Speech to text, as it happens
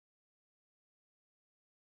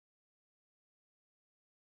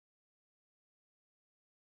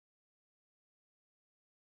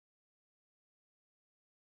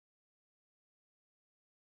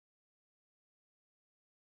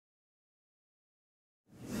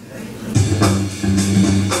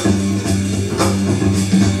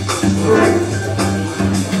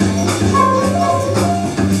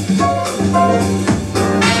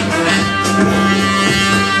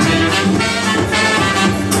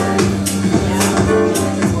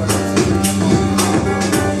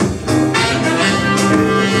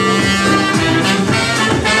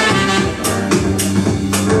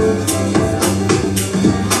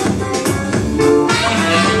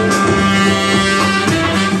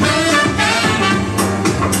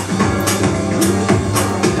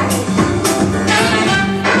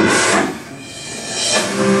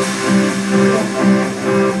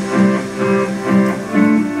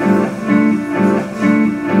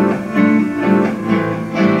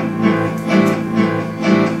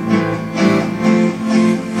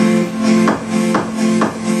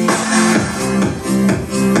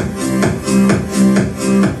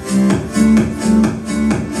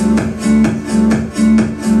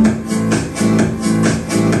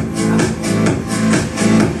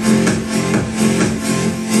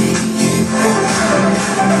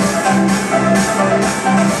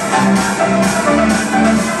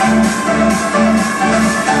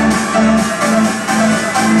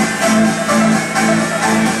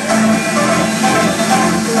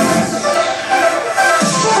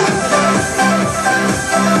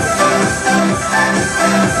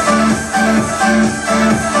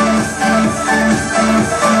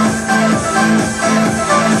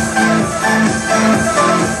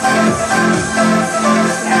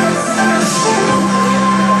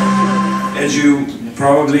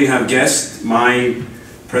probably have guessed, my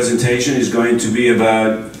presentation is going to be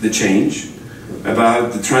about the change,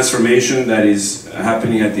 about the transformation that is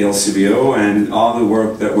happening at the LCBO and all the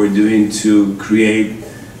work that we're doing to create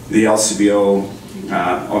the LCBO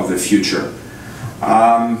of the future.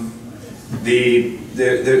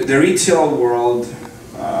 The retail world,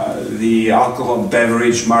 the alcohol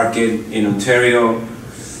beverage market in Ontario,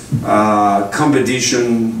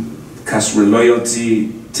 competition, customer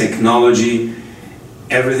loyalty, technology,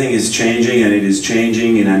 everything is changing, and it is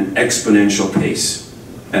changing in an exponential pace.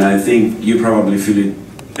 And I think you probably feel it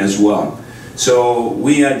as well. So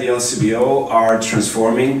we at the LCBO are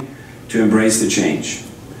transforming to embrace the change.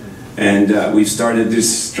 And we've started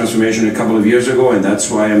this transformation a couple of years ago, and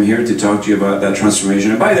that's why I'm here to talk to you about that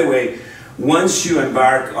transformation. And by the way, once you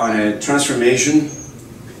embark on a transformation,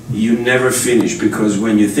 you never finish, because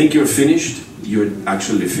when you think you're finished, you're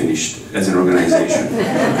actually finished as an organization.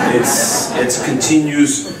 It's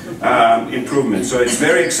continuous improvement, so it's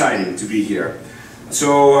very exciting to be here.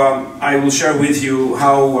 So I will share with you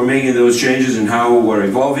how we're making those changes and how we're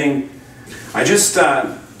evolving. I just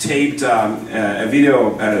taped a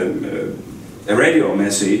radio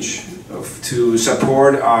message to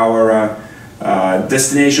support our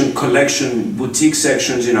destination collection boutique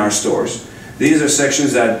sections in our stores. These are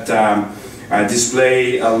sections that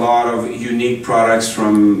display a lot of unique products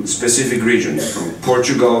from specific regions, from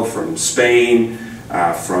Portugal, from Spain,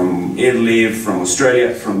 from Italy, from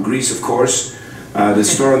Australia, from Greece, of course. The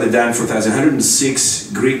store on the Danforth has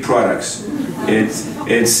 106 Greek products. It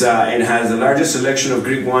has the largest selection of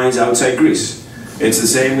Greek wines outside Greece. It's the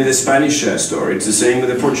same with the Spanish store. It's the same with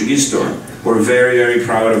the Portuguese store. We're very, very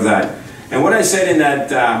proud of that. And what I said in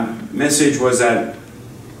that message was that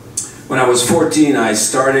when I was 14, I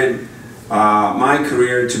started my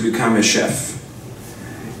career to become a chef.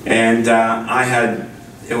 And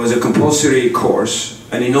it was a compulsory course,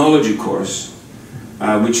 an enology course,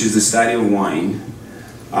 which is the study of wine,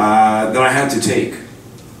 that I had to take.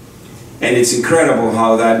 And it's incredible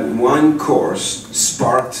how that one course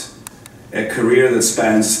sparked a career that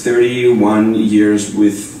spans 31 years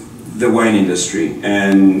with the wine industry,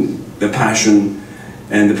 and the passion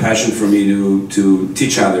for me to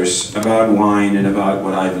teach others about wine and about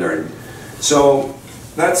what I've learned. So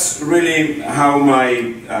that's really how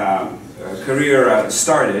my career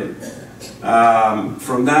started,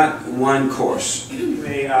 from that one course.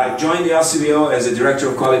 I joined the LCBO as a Director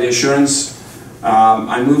of Quality Assurance.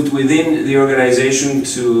 I moved within the organization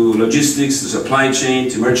to logistics, to supply chain,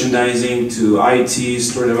 to merchandising, to IT,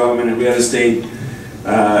 store development, and real estate.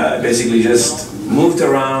 Basically just moved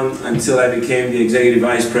around until I became the Executive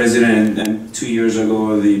Vice President, and 2 years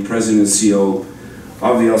ago the President and CEO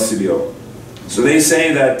of the LCBO. So they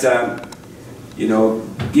say that, you know,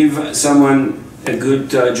 give someone a good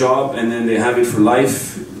job and then they have it for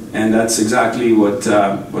life, and that's exactly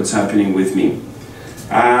what's happening with me.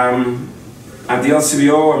 At the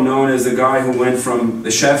LCBO, I'm known as the guy who went from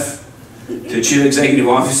the chef to Chief Executive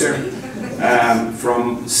Officer,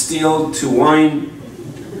 from steel to wine,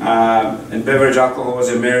 and beverage alcohol was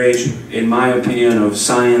a marriage, in my opinion, of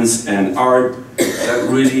science and art that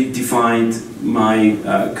really defined my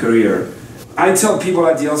career. I tell people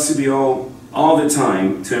at the LCBO all the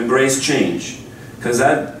time to embrace change, because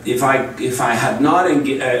if I had not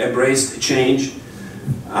embraced change,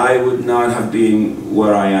 I would not have been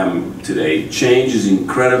where I am today. Change is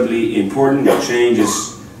incredibly important. Change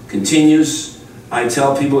is continuous. I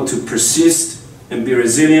tell people to persist and be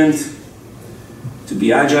resilient, to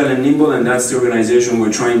be agile and nimble, and that's the organization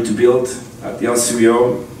we're trying to build at the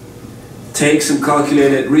LCBO. Take some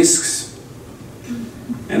calculated risks,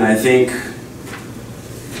 and I think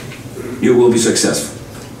you will be successful.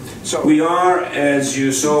 So we are, as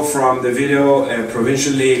you saw from the video, a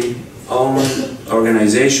provincially owned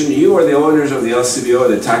organization. You are the owners of the LCBO,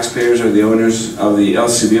 the taxpayers are the owners of the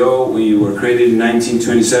LCBO. We were created in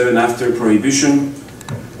 1927 after Prohibition.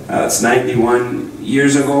 That's 91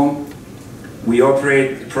 years ago. We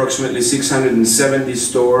operate approximately 670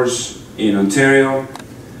 stores in Ontario.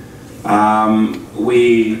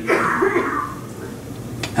 We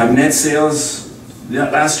have net sales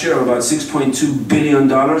last year of about $6.2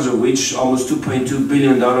 billion, of which almost $2.2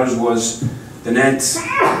 billion was the net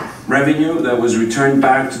revenue that was returned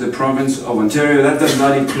back to the province of Ontario. That does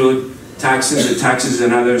not include taxes. The taxes is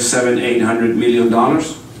another $700–800 million.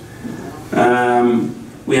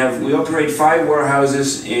 We operate 5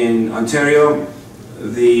 warehouses in Ontario.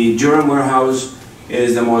 The Durham warehouse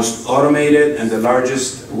is the most automated and the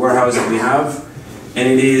largest warehouse that we have, and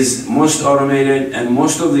it is most automated, and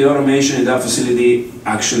most of the automation in that facility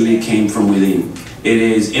actually came from within. It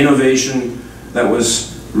is innovation that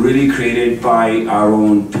was really created by our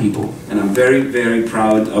own people, and I'm very, very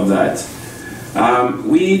proud of that.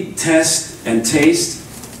 We test and taste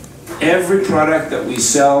every product that we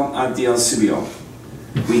sell at the LCBO.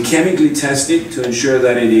 We chemically test it to ensure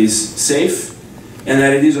that it is safe and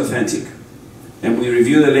that it is authentic. And we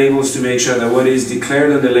review the labels to make sure that what is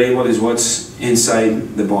declared on the label is what's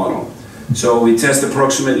inside the bottle. So we test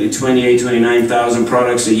approximately 29,000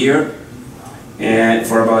 products a year, and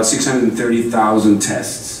for about 630,000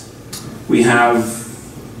 tests. We have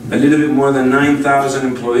a little bit more than 9,000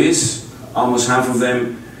 employees, almost half of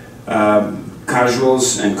them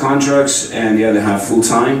casuals and contracts, and the other half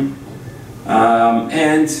full-time.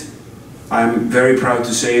 And I'm very proud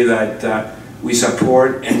to say that we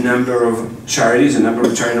support a number of charities, a number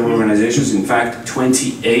of charitable organizations, in fact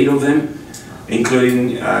 28 of them,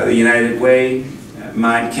 including the United Way,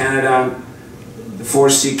 MAD Canada, the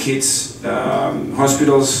 4C Kids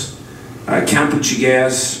Hospitals, Camp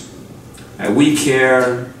Puchigas, We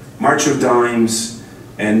Care, March of Dimes,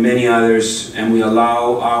 and many others, and we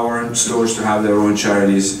allow our stores to have their own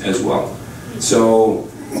charities as well. So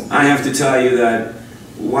I have to tell you that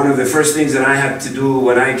one of the first things that I had to do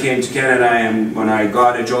when I came to Canada and when I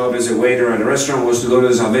got a job as a waiter at a restaurant was to go to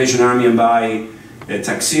the Salvation Army and buy a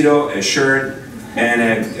tuxedo, a shirt,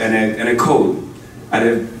 and a coat at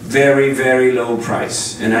a very, very low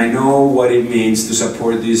price. And I know what it means to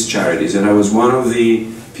support these charities, and I was one of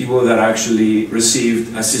the people that actually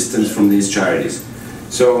received assistance from these charities.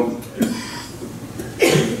 So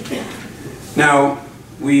now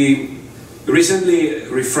we recently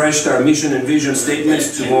refreshed our mission and vision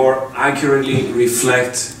statements to more accurately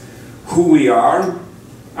reflect who we are,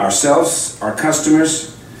 ourselves, our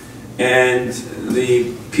customers, and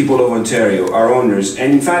the people of Ontario, our owners.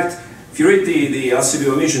 And in fact, if you read the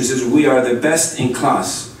LCBO mission, it says we are the best in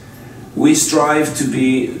class. We strive to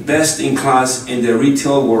be best in class in the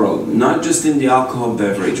retail world, not just in the alcohol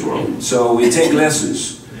beverage world. So we take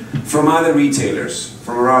lessons from other retailers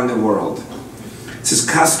from around the world. It says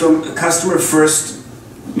customer first,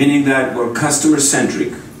 meaning that we're customer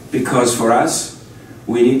centric, because for us,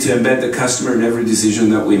 we need to embed the customer in every decision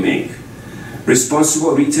that we make.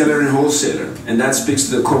 Responsible retailer and wholesaler, and that speaks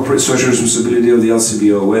to the corporate social responsibility of the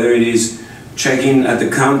LCBO, whether it is checking at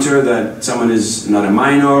the counter that someone is not a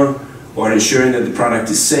minor, or ensuring that the product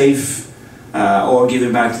is safe, or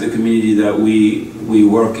giving back to the community that we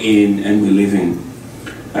work in and we live in.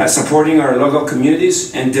 Supporting our local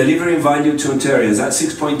communities and delivering value to Ontarians. That's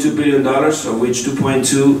 $6.2 billion, of which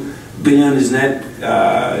 $2.2 billion is net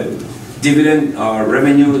dividend or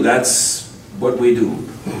revenue. That's what we do.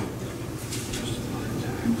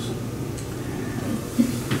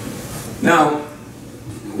 Now,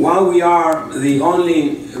 while we are the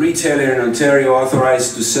only retailer in Ontario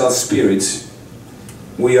authorized to sell spirits,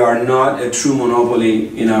 we are not a true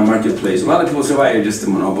monopoly in our marketplace. A lot of people say, why, you're just a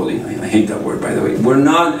monopoly. I hate that word, by the way. We're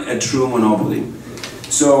not a true monopoly.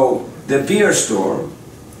 So the beer store,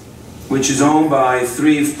 which is owned by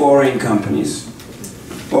 3 foreign companies,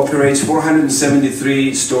 operates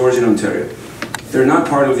 473 stores in Ontario. They're not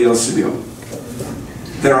part of the LCBO.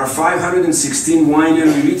 There are 516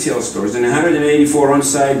 winery retail stores and 184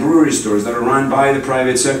 on-site brewery stores that are run by the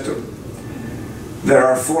private sector. There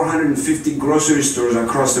are 450 grocery stores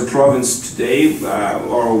across the province today,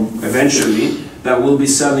 or eventually, that will be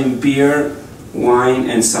selling beer, wine,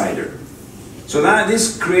 and cider. So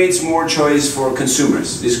this creates more choice for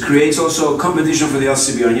consumers. This creates also competition for the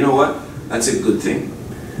LCBO, and you know what? That's a good thing.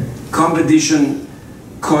 Competition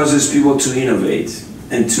causes people to innovate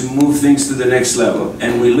and to move things to the next level,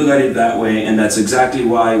 and we look at it that way, and that's exactly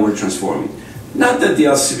why we're transforming. Not that the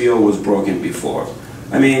LCBO was broken before.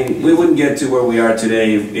 I mean, we wouldn't get to where we are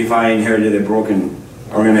today if I inherited a broken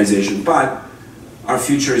organization, but our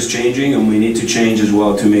future is changing, and we need to change as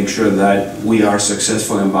well to make sure that we are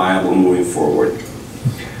successful and viable moving forward.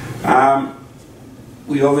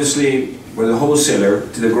 We obviously were the wholesaler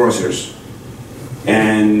to the grocers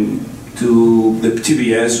and to the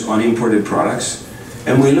TBS on imported products,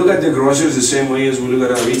 and we look at the grocers the same way as we look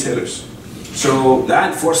at our retailers. So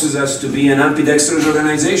that forces us to be an ambidextrous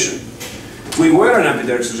organization. We were an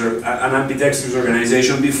ambidextrous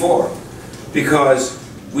organization before, because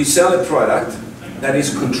we sell a product that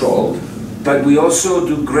is controlled, but we also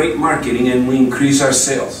do great marketing and we increase our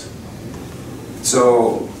sales.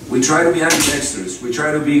 So we try to be ambidextrous. We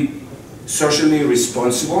try to be socially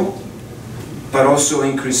responsible, but also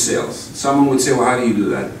increase sales. Someone would say, well, how do you do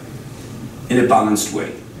that? In a balanced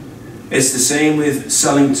way. It's the same with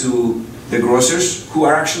selling to the grocers, who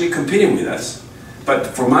are actually competing with us. But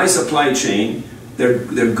for my supply chain, they're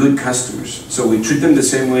good customers. So we treat them the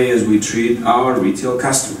same way as we treat our retail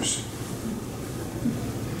customers.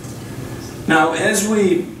 Now, as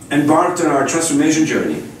we embarked on our transformation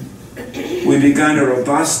journey, we began a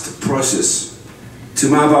robust process to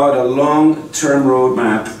map out a long-term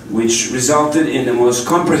roadmap which resulted in the most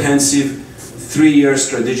comprehensive 3-year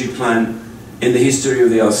strategic plan in the history of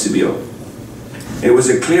the LCBO. It was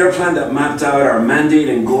a clear plan that mapped out our mandate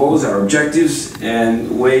and goals, our objectives,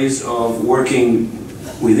 and ways of working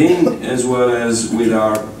within as well as with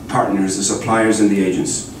our partners, the suppliers and the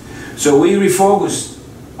agents. So we refocused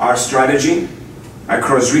our strategy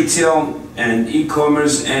across retail and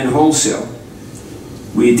e-commerce and wholesale.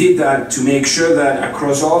 We did that to make sure that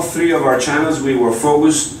across all 3 of our channels we were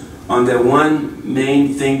focused on the one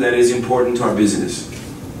main thing that is important to our business.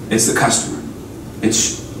 It's the customer.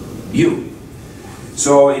 It's you.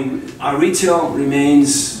 So our retail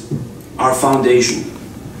remains our foundation.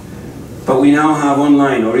 But we now have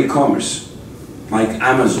online or e-commerce, like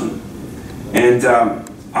Amazon. And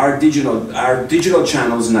our digital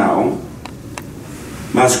channels now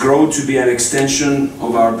must grow to be an extension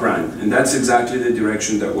of our brand. And that's exactly the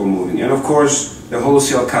direction that we're moving. And of course, the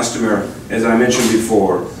wholesale customer, as I mentioned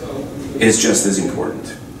before, is just as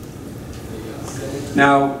important.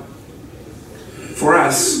 Now, for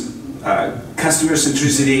us, customer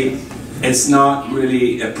centricity, it's not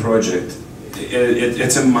really a project.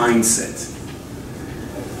 It's a mindset.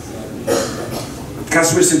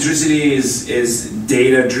 Customer centricity is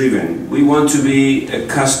data-driven. We want to be a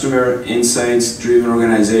customer insights-driven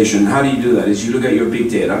organization. How do you do that? Is you look at your big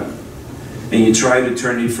data and you try to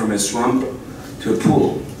turn it from a swamp to a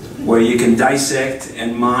pool where you can dissect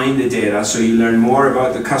and mine the data so you learn more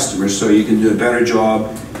about the customer so you can do a better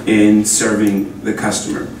job in serving the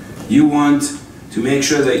customer. You want to make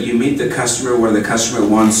sure that you meet the customer where the customer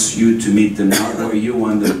wants you to meet them, not where you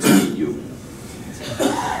want them to meet you.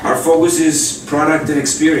 Our focus is product and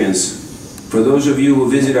experience. For those of you who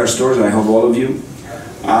visit our stores, I hope all of you,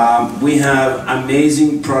 we have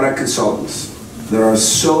amazing product consultants that are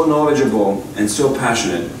so knowledgeable and so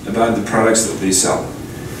passionate about the products that they sell.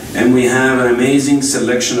 And we have an amazing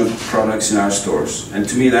selection of products in our stores. And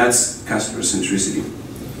to me, that's customer centricity.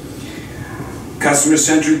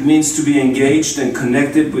 Customer-centric means to be engaged and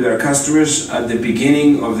connected with our customers at the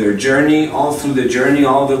beginning of their journey, all through the journey,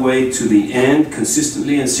 all the way to the end,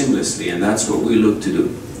 consistently and seamlessly, and that's what we look to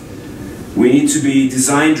do. We need to be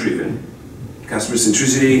design-driven. Customer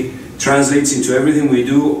centricity translates into everything we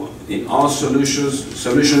do in all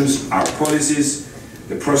solutions, our policies,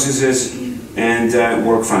 the processes, and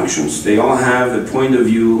work functions. They all have the point of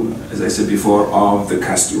view, as I said before, of the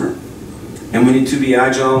customer. And we need to be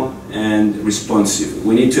agile and responsive.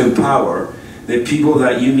 We need to empower the people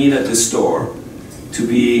that you meet at the store to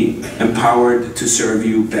be empowered to serve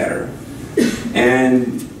you better.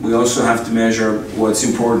 And we also have to measure what's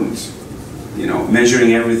important. You know,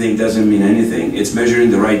 measuring everything doesn't mean anything. It's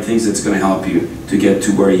measuring the right things that's going to help you to get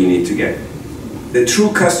to where you need to get. The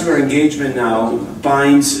true customer engagement now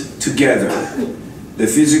binds together the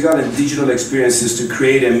physical and digital experiences to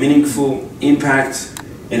create a meaningful impact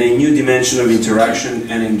and a new dimension of interaction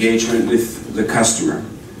and engagement with the customer.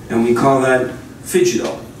 And we call that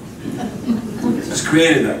phygital. Just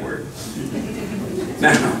created that word.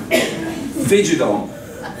 Now, phygital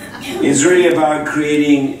is really about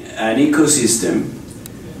creating an ecosystem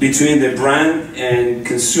between the brand and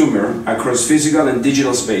consumer across physical and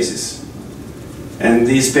digital spaces. And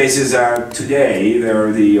these spaces are today,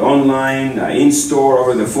 they're the online, in-store,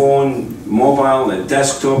 over the phone, mobile, and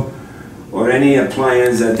desktop, or any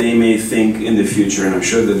appliance that they may think in the future. And I'm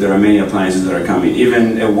sure that there are many appliances that are coming.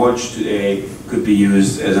 Even a watch today could be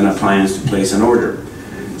used as an appliance to place an order.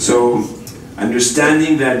 So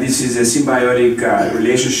understanding that this is a symbiotic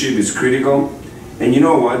relationship is critical. And you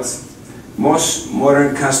know what? Most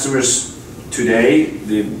modern customers today,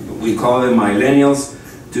 we call them millennials,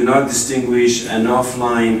 do not distinguish an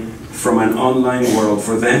offline from an online world.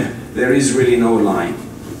 For them, there is really no line.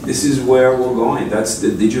 This is where we're going. That's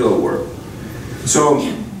the digital world. So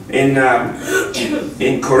in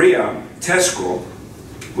Korea, Tesco,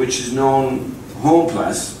 which is known Home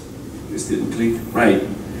Plus, this didn't click, right?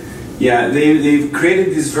 Yeah, they've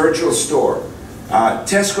created this virtual store.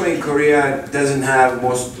 Tesco in Korea doesn't have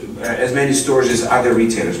as many stores as other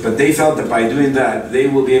retailers, but they felt that by doing that, they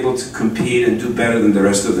will be able to compete and do better than the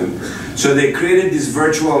rest of them. So they created this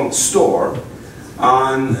virtual store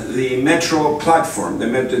on the metro platform,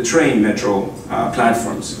 the train metro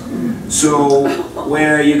platforms. So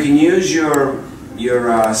where you can use your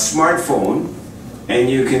smartphone and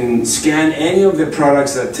you can scan any of the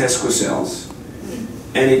products that Tesco sells,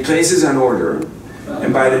 and it places an order,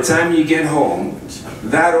 and by the time you get home,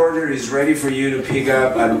 that order is ready for you to pick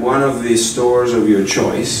up at one of the stores of your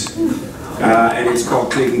choice, and it's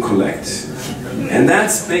called click and collect. And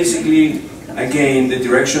that's basically, again, the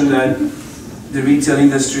direction that the retail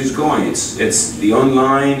industry is going. It's the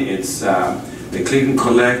online, it's the click and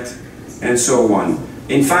collect, and so on.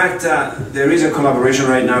 In fact, there is a collaboration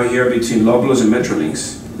right now here between Loblaws and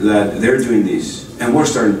Metrolinx that they're doing this, and we're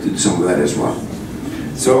starting to do some of that as well.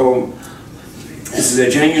 So this is a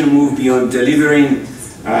genuine move beyond delivering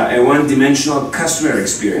a one-dimensional customer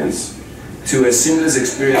experience to a seamless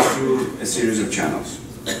experience through a series of channels.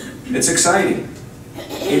 It's exciting.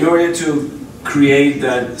 In order to create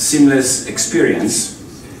that seamless experience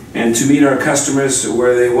and to meet our customers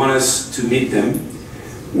where they want us to meet them,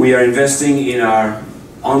 we are investing in our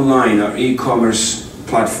online, our e-commerce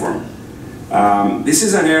platform. This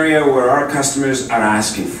is an area where our customers are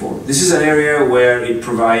asking for. This is an area where it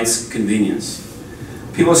provides convenience.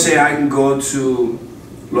 People say I can go to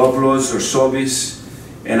Loblaws or Sobeys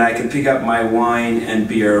and I can pick up my wine and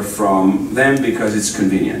beer from them because it's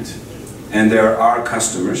convenient. And they're our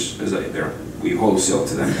customers, as we wholesale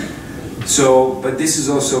to them. So, but this is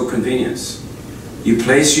also convenience. You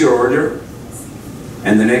place your order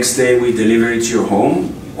and the next day we deliver it to your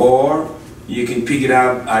home, or you can pick it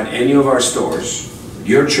up at any of our stores,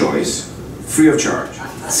 your choice, free of charge.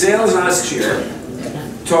 Sales last year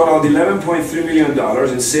totaled $11.3 million,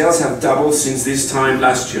 and sales have doubled since this time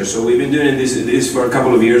last year. So we've been doing this for a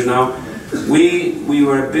couple of years now. We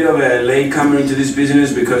were a bit of a latecomer into this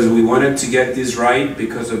business because we wanted to get this right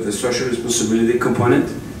because of the social responsibility component.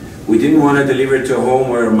 We didn't want to deliver it to a home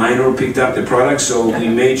where a minor picked up the product, so we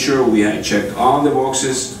made sure we had checked all the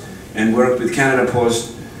boxes and worked with Canada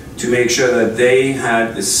Post to make sure that they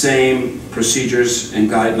had the same procedures and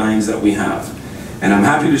guidelines that we have. And I'm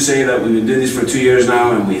happy to say that we've been doing this for 2 years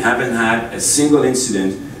now, and we haven't had a single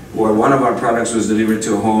incident where one of our products was delivered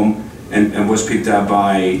to a home and was picked up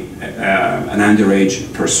by an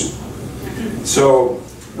underage person. So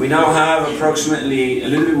we now have approximately a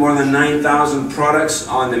little bit more than 9,000 products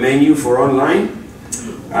on the menu for online.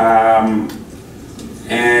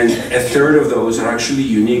 And a third of those are actually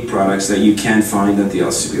unique products that you can't find at the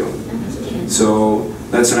LCBO. So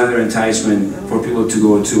that's another enticement for people to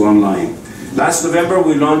go to online. Last November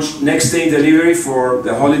we launched next day delivery for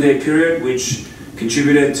the holiday period, which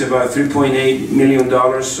contributed to about $3.8 million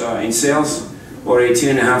in sales, or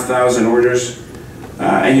 18,500 orders.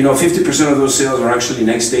 And you know, 50% of those sales are actually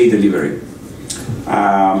next day delivery.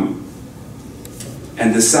 And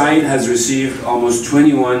the site has received almost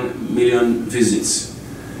 21 million visits.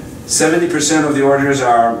 70% of the orders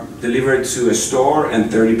are delivered to a store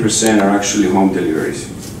and 30% are actually home deliveries.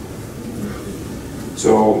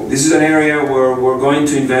 So this is an area where we're going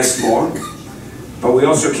to invest more, but we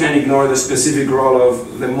also can't ignore the specific role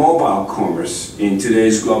of the mobile commerce in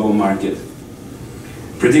today's global market.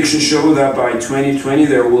 Predictions show that by 2020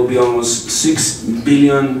 there will be almost 6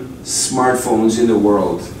 billion smartphones in the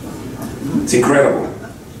world. It's incredible.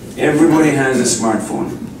 Everybody has a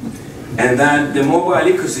smartphone. And that the mobile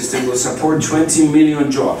ecosystem will support 20 million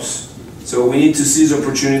jobs. So we need to seize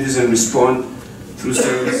opportunities and respond through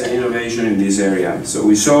service and innovation in this area. So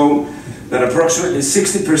we saw that approximately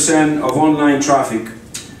 60% of online traffic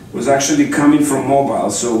was actually coming from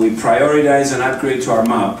mobile. So we prioritized an upgrade to our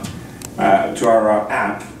map, to our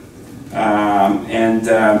app.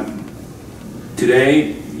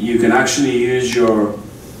 Today you can actually use your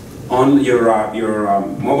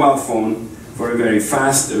mobile phone for a very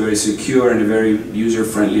fast, a very secure, and a very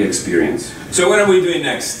user-friendly experience. So what are we doing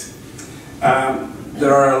next?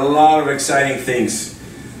 There are a lot of exciting things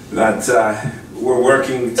that we're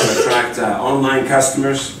working to attract online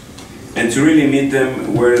customers and to really meet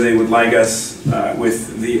them where they would like us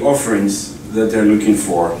with the offerings that they're looking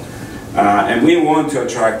for. And we want to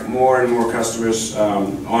attract more and more customers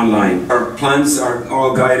online. Our plans are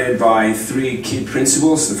all guided by 3 key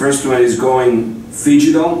principles. The first one is going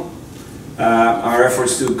phygital. Our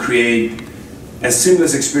efforts to create a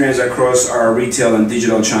seamless experience across our retail and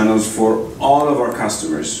digital channels for all of our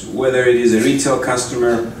customers. Whether it is a retail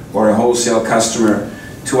customer or a wholesale customer,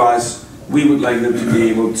 to us, we would like them to be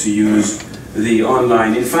able to use the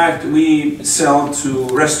online. In fact, we sell to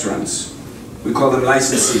restaurants. We call them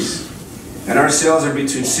licensees. And our sales are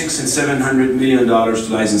between $600 and $700 million to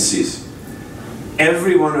licensees.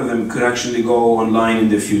 Every one of them could actually go online in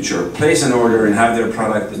the future, place an order and have their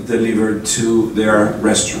product delivered to their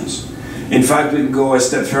restaurants. In fact, we can go a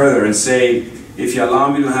step further and say, if you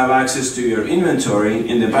allow me to have access to your inventory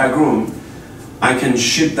in the back room, I can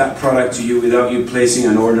ship that product to you without you placing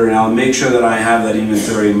an order, and I'll make sure that I have that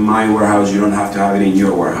inventory in my warehouse. You don't have to have it in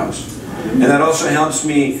your warehouse. And that also helps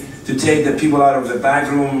me to take the people out of the back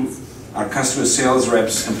room our customer sales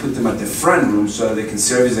reps and put them at the front room so that they can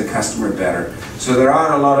service the customer better. So there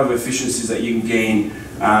are a lot of efficiencies that you can gain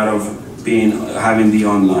out of having the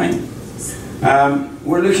online.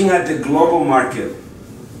 We're looking at the global market.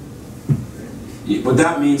 What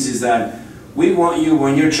that means is that we want you,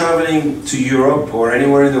 when you're traveling to Europe or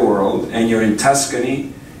anywhere in the world, and you're in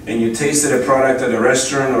Tuscany, and you tasted a product at a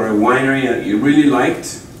restaurant or a winery that you really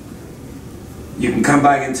liked, you can come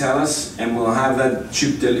back and tell us, and we'll have that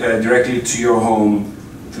shipped directly to your home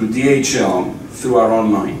through DHL, through our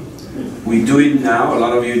online. We do it now. A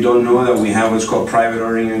lot of you don't know that we have what's called private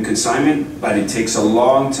ordering and consignment, but it takes a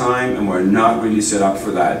long time, and we're not really set up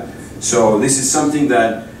for that. So this is something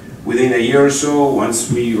that within a year or so,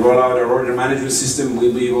 once we roll out our order management system,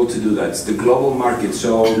 we'll be able to do that. It's the global market.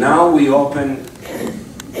 So now we open,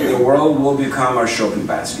 the world will become our shopping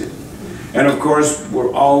basket. And of course,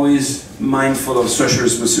 we're always mindful of social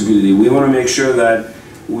responsibility. We want to make sure that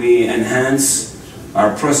we enhance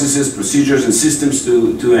our processes, procedures, and systems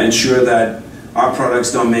to ensure that our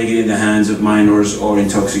products don't make it in the hands of minors or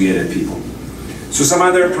intoxicated people. So some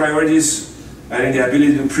other priorities are the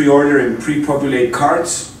ability to pre-order and pre-populate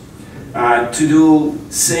carts, to do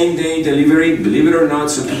same-day delivery. Believe it or not,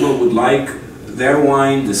 some people would like their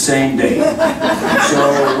wine the same day. So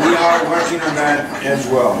we are working on that as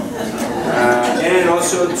well. And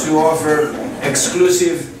also to offer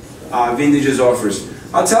exclusive vintages offers.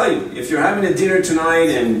 I'll tell you, if you're having a dinner tonight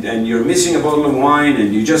and you're missing a bottle of wine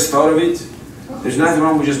and you just thought of it, there's nothing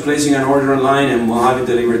wrong with just placing an order online and we'll have it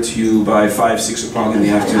delivered to you by 5, 6 o'clock in the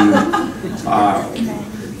afternoon.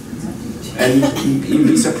 And you'd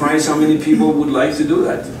be surprised how many people would like to do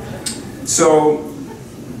that. So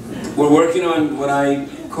we're working on what I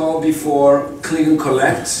called before click and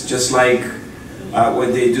collect, just like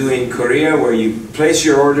what they do in Korea, where you place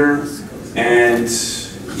your order and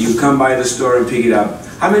you come by the store and pick it up.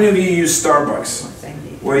 How many of you use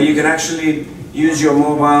Starbucks, where you can actually use your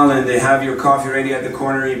mobile and they have your coffee ready at the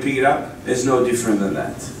corner and you pick it up? It's no different than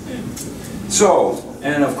that. So,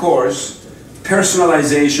 and of course,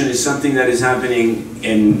 personalization is something that is happening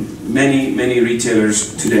in many, many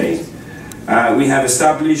retailers today. We have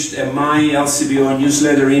established a My LCBO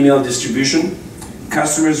newsletter email distribution.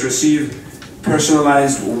 Customers receive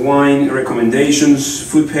personalized wine recommendations,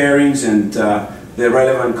 food pairings, and the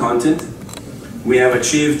relevant content. We have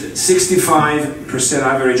achieved 65%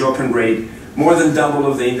 average open rate, more than double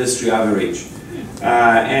of the industry average.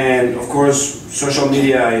 And of course, social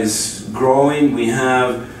media is growing. We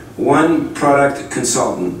have one product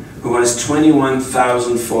consultant who has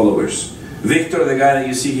 21,000 followers. Victor, the guy that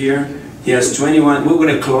you see here, he has 21, we're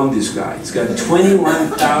going to clone this guy. He's got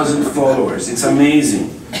 21,000 followers. It's amazing.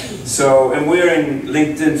 So, and we're in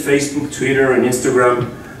LinkedIn, Facebook, Twitter, and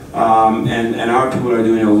Instagram, and our people are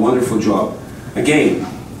doing a wonderful job. Again,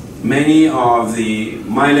 many of the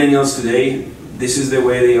millennials today, this is the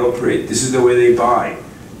way they operate. This is the way they buy.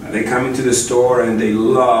 They come into the store and they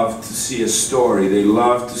love to see a story. They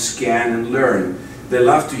love to scan and learn. They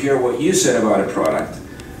love to hear what you said about a product.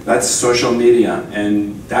 That's social media,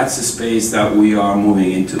 and that's the space that we are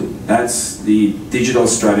moving into. That's the digital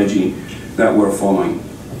strategy that we're following.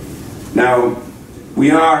 Now,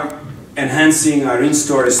 we are enhancing our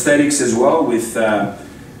in-store aesthetics as well with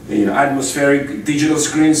atmospheric digital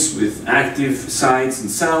screens with active sights and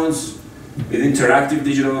sounds, with interactive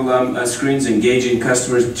digital screens engaging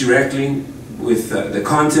customers directly with the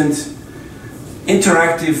content.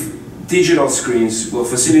 Interactive digital screens will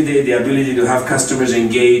facilitate the ability to have customers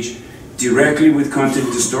engage directly with content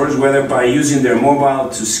in the stores, whether by using their mobile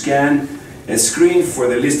to scan a screen for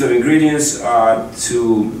the list of ingredients,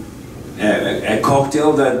 to a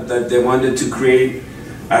cocktail that they wanted to create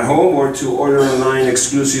at home, or to order online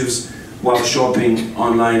exclusives while shopping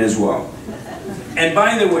online as well. And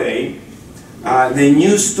by the way, the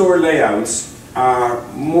new store layouts are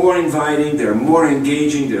more inviting, they're more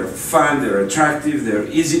engaging, they're fun, they're attractive, they're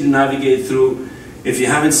easy to navigate through. If you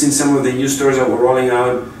haven't seen some of the new stores that we're rolling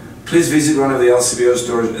out, please visit one of the LCBO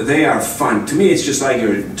stores. They are fun. To me, it's just like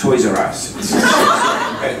your Toys R Us.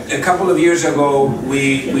 A couple of years ago,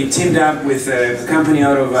 we teamed up with a company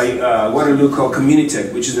out of Waterloo called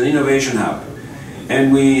Communitech, which is an innovation hub.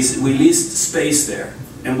 And we leased space there.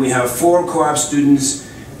 And we have 4 co-op students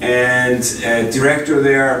and a director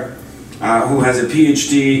there who has a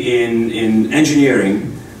PhD in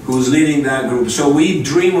engineering, who's leading that group. So we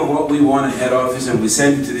dream of what we want at head office, and we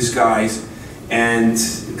send it to these guys and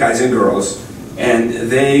girls, and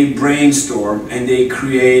they brainstorm and they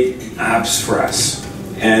create apps for us.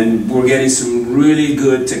 And we're getting some really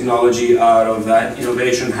good technology out of that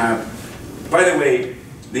innovation hub. By the way,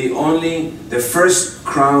 the first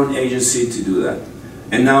Crown agency to do that.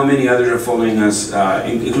 and now many others are following us,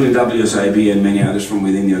 including WSIB and many others from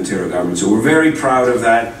within the Ontario government. So we're very proud of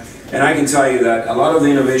that, and I can tell you that a lot of the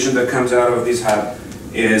innovation that comes out of this hub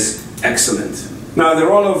is excellent. Now, the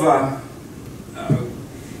role of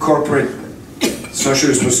corporate social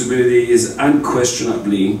responsibility is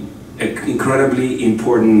unquestionably incredibly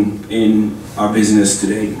important in our business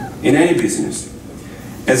today, in any business.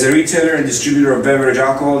 As a retailer and distributor of beverage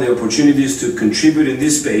alcohol, the opportunities to contribute in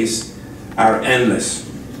this space are endless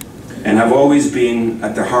and have always been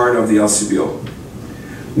at the heart of the LCBO.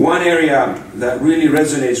 One area that really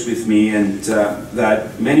resonates with me and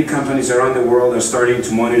that many companies around the world are starting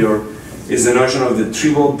to monitor is the notion of the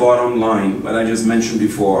triple bottom line that I just mentioned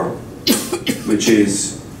before, which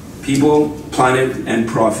is people, planet, and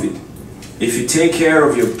profit. If you take care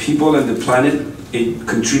of your people and the planet, it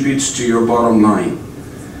contributes to your bottom line.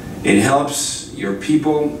 It helps your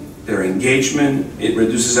people, their engagement, it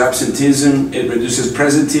reduces absenteeism, it reduces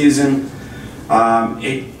presenteeism,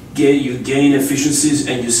 you gain efficiencies,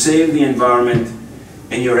 and you save the environment,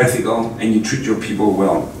 and you're ethical, and you treat your people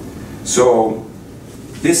well. So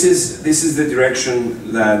this is the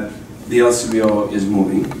direction that the LCBO is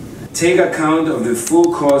moving. Take account of the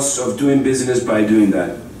full costs of doing business by doing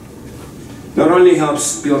that. Not only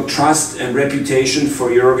helps build trust and reputation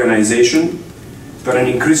for your organization, but an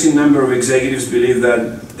increasing number of executives believe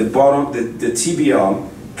that the TBL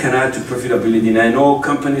can add to profitability. And I know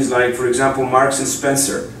companies like, for example, Marks and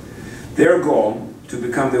Spencer, their goal to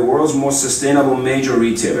become the world's most sustainable major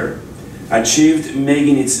retailer achieved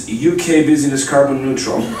making its UK business carbon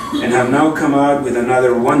neutral and have now come out with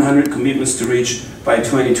another 100 commitments to reach by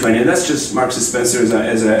 2020. And that's just Marks and Spencer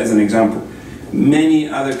as an example. Many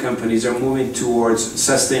other companies are moving towards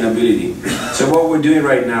sustainability. So what we're doing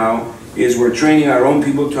right now is we're training our own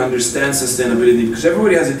people to understand sustainability, because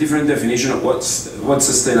everybody has a different definition of what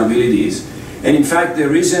sustainability is. And in fact,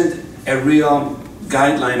 there isn't a real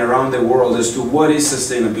guideline around the world as to what is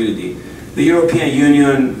sustainability. The European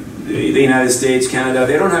Union, the United States, Canada,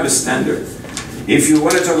 they don't have a standard. If you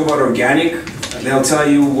want to talk about organic, they'll tell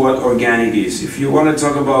you what organic is. If you want to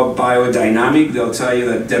talk about biodynamic, they'll tell you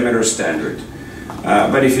that Demeter standard.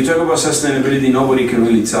 But if you talk about sustainability, nobody can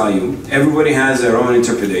really tell you. Everybody has their own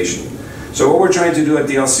interpretation. So what we're trying to do at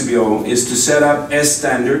the LCBO is to set up a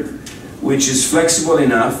standard which is flexible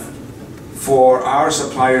enough for our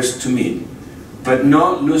suppliers to meet, but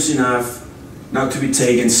not loose enough not to be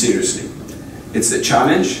taken seriously. It's a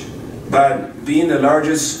challenge, but being the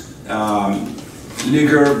largest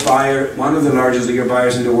liquor buyer, one of the largest liquor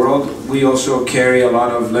buyers in the world, we also carry a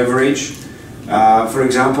lot of leverage. For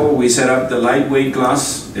example, we set up the lightweight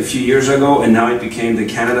glass a few years ago, and now it became the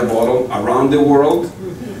Canada bottle around the world.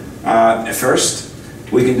 At first,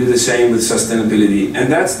 we can do the same with sustainability,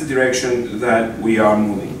 and that's the direction that we are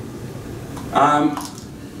moving.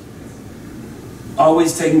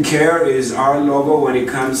 Always taking care is our logo when it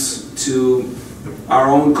comes to our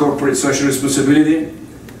own corporate social responsibility.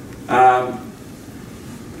 Our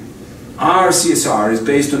CSR is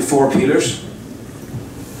based on 4 pillars: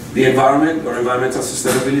 the environment, or environmental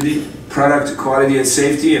sustainability, product quality and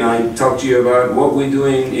safety, and I talked to you about what we're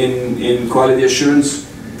doing in quality assurance,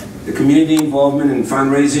 the community involvement and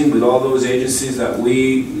fundraising with all those agencies that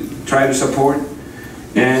we try to support,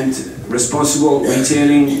 and responsible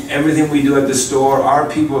retailing. Everything we do at the store, our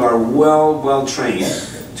people are well trained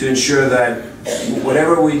to ensure that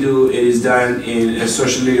whatever we do, it is done in a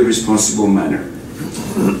socially responsible manner.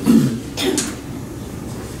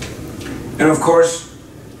 And of course,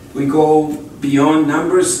 we go beyond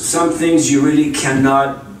numbers. Some things you really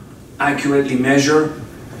cannot accurately measure,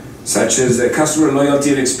 such as the customer loyalty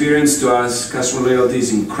and experience. To us, customer loyalty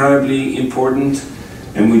is incredibly important,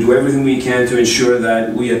 and we do everything we can to ensure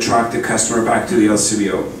that we attract the customer back to the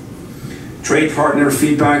LCBO. Trade partner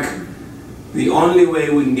feedback. The only way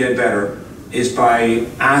we can get better is by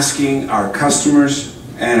asking our customers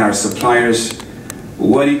and our suppliers,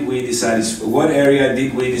 what area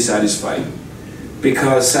did we dissatisfy?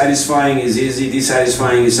 Because satisfying is easy,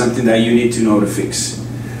 dissatisfying is something that you need to know to fix.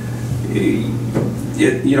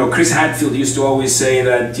 You know, Chris Hadfield used to always say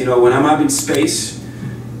that, you know, when I'm up in space,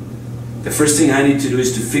 the first thing I need to do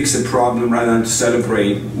is to fix the problem rather than to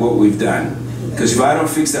celebrate what we've done. Because if I don't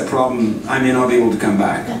fix that problem, I may not be able to come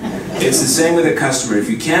back. It's the same with the customer. If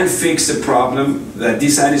you can't fix the problem that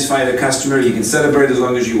dissatisfies the customer, you can celebrate as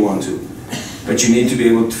long as you want to. But you need to be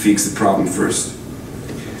able to fix the problem first.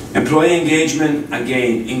 Employee engagement,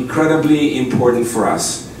 again, incredibly important for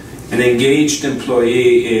us. An engaged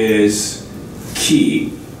employee is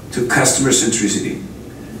key to customer centricity.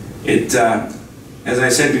 As I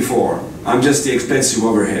said before, I'm just the expensive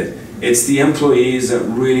overhead. It's the employees that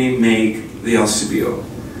really make the LCBO.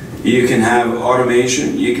 You can have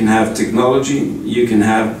automation, you can have technology, you can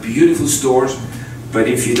have beautiful stores, but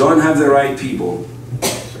if you don't have the right people,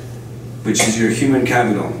 which is your human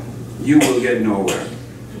capital, you will get nowhere.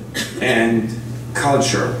 And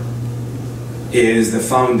culture is the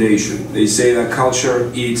foundation. They say that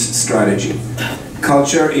culture eats strategy.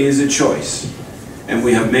 Culture is a choice, and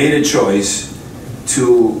we have made a choice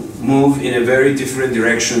to move in a very different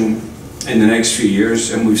direction in the next few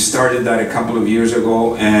years, and we've started that a couple of years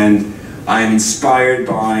ago, and I'm inspired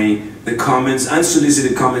by the comments,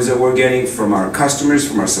 unsolicited comments that we're getting from our customers,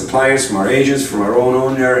 from our suppliers, from our agents, from our own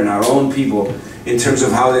owner and our own people in terms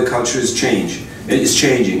of how the culture is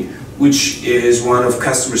changing, which is one of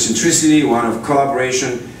customer centricity, one of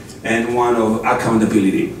collaboration, and one of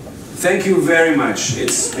accountability. Thank you very much.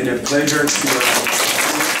 It's been a pleasure to